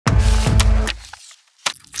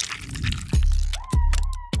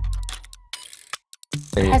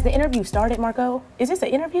Has the interview started, Marco? Is this an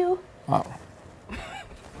interview? Oh.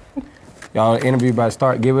 Y'all interview about to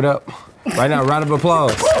start. Give it up. Right now, round of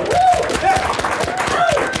applause.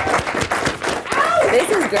 This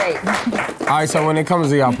is great. All right, so when it comes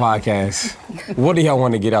to y'all podcast, what do y'all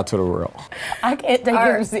want to get out to the world? I can't take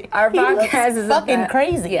it. Our podcast is fucking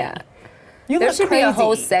crazy. Yeah. There should be a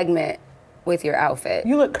whole segment with your outfit.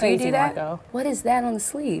 You look crazy, do you do that? Marco. What is that on the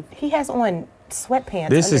sleeve? He has on sweatpants.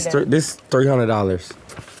 This is $300.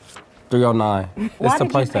 $309. Why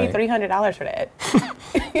did you pay $300 for that?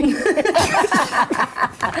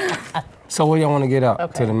 So what y'all want to get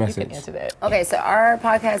out to the message? You can answer that. Okay, so our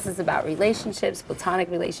podcast is about relationships, platonic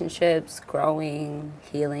relationships, growing,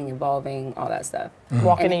 healing, evolving, all that stuff.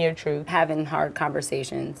 Walking in your truth. Having hard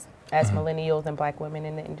conversations. As millennials and black women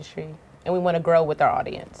in the industry. And we want to grow with our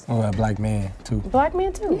audience. Oh, a black man, too. Black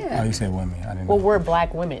men, too. Yeah. Oh, you said women. I didn't know. Well, we're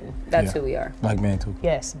black women. That's who we are. Black man, too.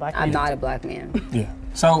 Yes, black men. I'm not a black man. Yeah.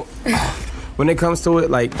 So, when it comes to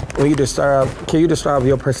it, like, when you can you describe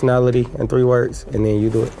your personality in 3 words, and then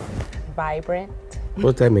you do it? Vibrant.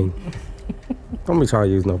 What's that mean? Don't be trying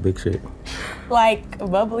to use no big shit. Like,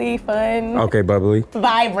 bubbly, fun. Okay, bubbly.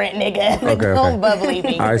 Vibrant, nigga. Okay, Don't bubbly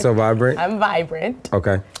me. All right, so vibrant. I'm vibrant.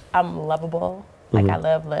 Okay. I'm lovable. Like, I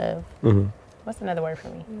love love. What's another word for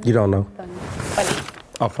me? You don't know. Funny.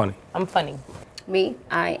 Oh, funny. I'm funny. Me,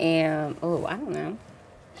 I am, I don't know.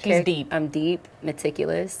 She's deep. I'm deep,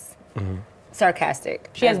 meticulous, sarcastic.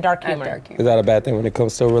 She has dark I have humor. Is that a bad thing when it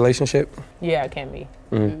comes to a relationship? Yeah, it can be.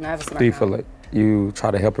 I have a smart Do you mouth. feel like you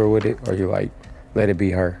try to help her with it, or you like let it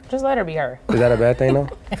be her? Just let her be her. Is that a bad thing though?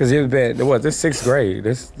 Because you've been this 6th grade.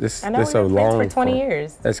 This I know, this we've a been long friends for 20 form.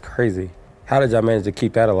 years. That's crazy. How did y'all manage to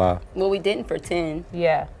keep that alive? Well, we didn't for 10.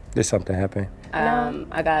 Yeah. Did something happen?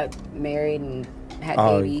 I got married and had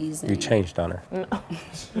Oh, babies. you And changed on her.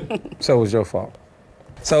 So it was your fault.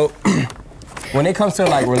 So when it comes to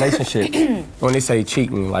like relationship, when they say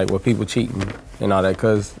cheating, like with people cheating and all that,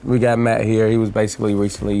 because we got Matt here. He was basically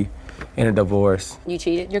recently in a divorce. You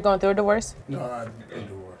cheated? You're going through a divorce? No, I'm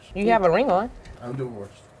divorced. You have a ring on. I'm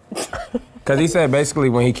divorced. Because he said basically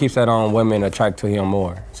when he keeps that on, women attract to him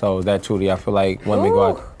more. So is that truly? I feel like women go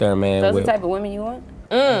out there, man. Those are the type of women you want?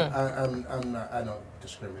 I'm not. I don't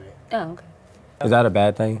discriminate. Oh, okay. Is that a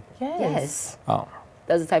bad thing? Yes. Oh.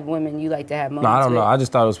 Those are the type of women you like to have moments No, I don't know. with. I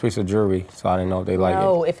just thought it was a piece of jewelry, so I didn't know if they like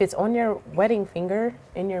No, it. if it's on your wedding finger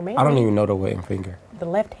in your marriage. I don't even know the wedding finger. The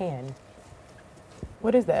left hand.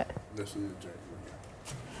 What is that? This is Jeffries.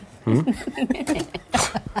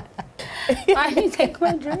 Why didn't you take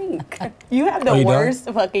my drink? You have the you done? worst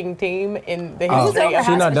fucking team in the Who's history over of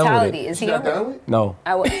She's not done with hospitality? it. Is You he not over? done with? No.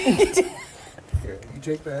 I would. Here, you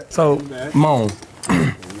take that. So, That. Moan.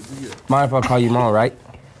 Mind if I call you Moan, right?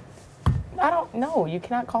 I don't know. You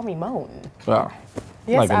cannot call me Moan. Well,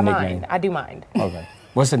 Yes, like a I nickname. mind. I do mind. Okay.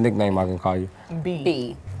 What's the nickname I can call you? B.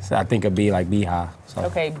 B. So I think it'd be like Beehive. So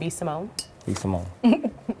Okay, B. Simone. be Simone.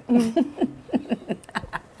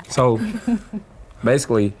 So,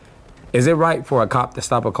 basically, is it right for a cop to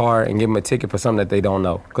stop a car and give them a ticket for something that they don't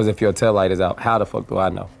know? Because if your tail light is out, how the fuck do I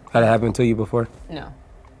know? Had it happened to you before? No.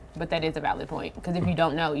 But that is a valid point. Because if you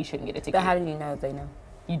don't know, you shouldn't get a ticket. But how do you know if they know?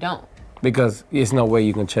 You don't. Because there's no way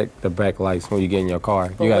you can check the back lights when you get in your car.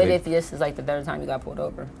 But You what gotta, if this is like the 3rd time you got pulled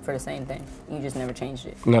over for the same thing? You just never changed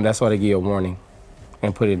it. no, that's why they give you a warning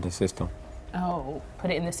and put it in the system. Oh,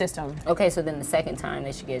 put it in the system. Okay, so then the 2nd time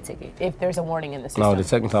they should get a ticket. If there's a warning in the system. No, the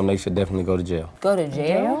second time they should definitely go to jail. Go to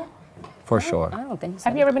jail? For sure. I don't think so.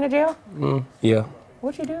 Have you ever been to jail? Yeah.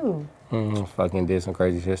 What'd you do? Fucking did some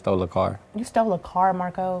crazy shit. Stole a car. You stole a car,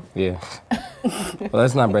 Marco. Yeah. Well,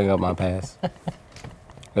 let's not bring up my past.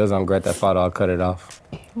 It was on Grand Theft Auto. I cut it off.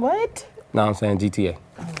 What? No, I'm saying GTA.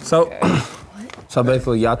 So, so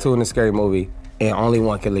basically, y'all two in a scary movie, and only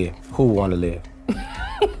one can live. Who want to live?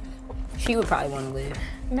 She would probably want to live.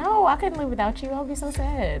 No, I couldn't live without you. I'll be so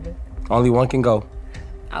sad. Only one can go.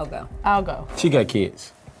 I'll go. I'll go. She got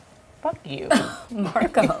kids. Fuck you.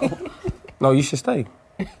 Marco. No, you should stay.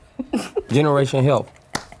 Generation health,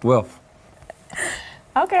 wealth.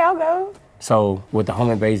 Okay, I'll go. So with the home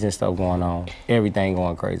invasion stuff going on, everything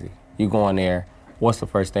going crazy. You go in there, what's the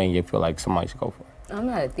first thing you feel like somebody should go for? I'm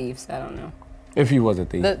not a thief, so I don't know. If you was a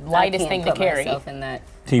thief. The lightest I thing can't to put carry. myself in that.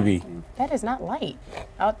 TV. That is not light.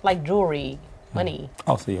 Like jewelry, money.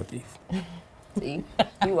 Also you're a thief. See,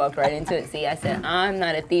 you walked right into it. See, I said I'm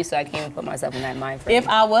not a thief, so I can't even put myself in that mind frame. If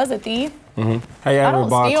I was a thief, Hey, I don't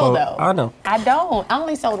steal clothes? though. I know. I don't. I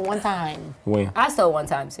only sold one time When? I stole one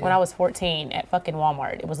time too. when I was 14 at fucking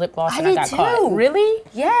Walmart. It was lip gloss I and I did got too. caught. Really?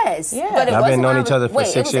 Yes. Yeah. But it Y'all wasn't been knowing when I each other was- for wait,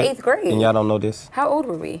 6 it was years. 8th grade. And y'all don't know this? How old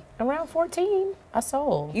were we? Around 14, I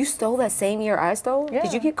sold. You stole that same year I stole? Yeah.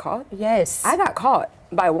 Did you get caught? Yes. I got caught.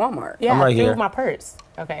 By Walmart. Yeah, I'm right through here. my purse.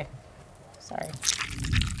 Okay. Sorry.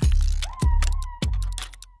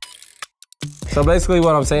 So basically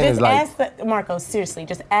what I'm saying Just is like, ask the, Marco, seriously,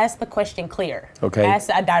 just ask the question clear. Okay. Ask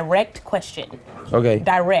a direct question. okay,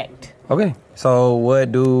 Direct. okay. So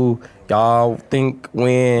what do y'all think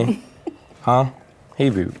when, huh? He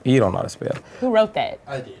don't know how to spell. Who wrote that?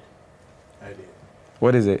 I did.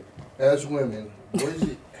 What is it? As women, what is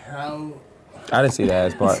it? How? I didn't see the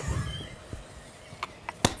ass part.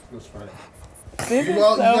 It was funny. This You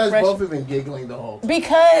is guys fresh. both have been giggling the whole time.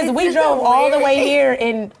 Because we drove all the way here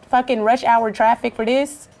in fucking rush hour traffic for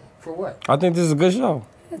this. For what? I think this is a good show.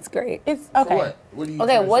 That's great. It's For okay. what? What are you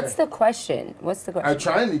Okay, trying to what's say? the question? What's the question? I'm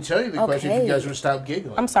trying to tell you the question if Okay. you guys would stop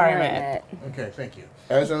giggling. I'm sorry, All right, Matt. Okay, thank you.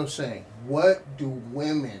 As I'm saying, what do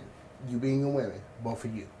women, you being a woman, both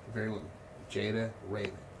of you, very women, Jada,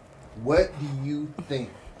 Raven, what do you think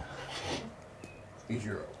is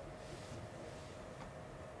your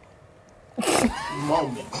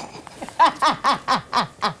moment?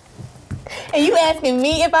 And you asking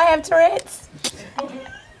me if I have Tourette's?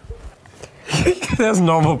 That's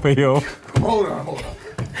normal for you. Hold on.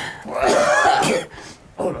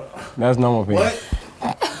 Hold on. That's normal for you. What?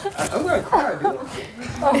 I'm gonna cry, dude.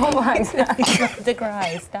 Oh my God. To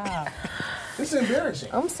cry, stop. This is embarrassing.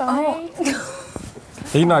 I'm sorry.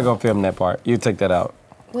 He's not gonna film that part. You take that out.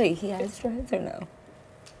 Wait, he has dreads or no?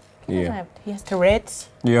 Yeah. He has Tourette's?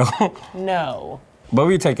 Yeah. No. But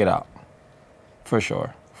we take it out. For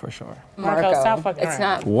sure. For sure. Marco, stop fucking It's around.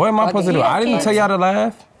 not. What am I supposed to do? I didn't tell y'all to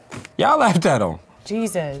laugh. Y'all laughed at him.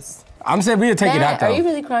 Jesus. I'm saying we'll take it out Matt, are you though.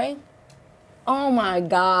 really crying? Oh my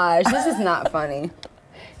gosh, this is not funny.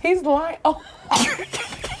 He's lying. Oh.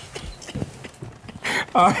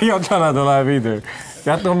 Y'all try not to laugh either.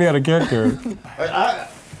 Y'all throw me out of character.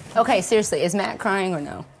 Okay, seriously, is Matt crying or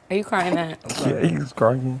no? Are you crying, Matt? Yeah, he's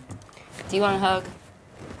crying. Do you want a hug?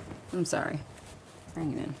 I'm sorry.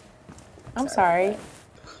 Bring it in. I'm sorry.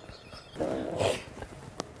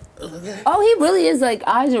 Oh, he really is like,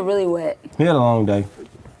 eyes are really wet. He had a long day.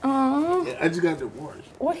 Aww. I just got divorced.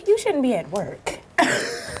 Well, you shouldn't be at work.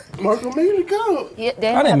 Marco made me go. Yeah, they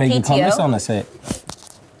I have didn't make you PTO. come. It's on the set.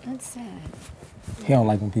 That's sad. He don't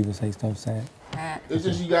like when people say stuff sad. Matt. It's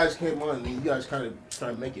just you guys came on and you guys kind of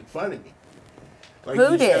started making fun of me. Like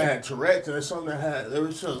Who you did? said I had Tourette's and that's something there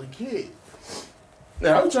was a kid.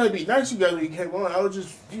 Now I was trying to be nice to you guys when you came on. I was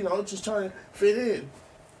just, just trying to fit in.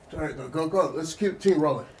 All right, go. Let's keep the team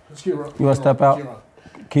rolling. Let's keep rolling. You wanna step out? Team rolling.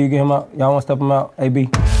 Can you get him out? Y'all want to step him out? AB?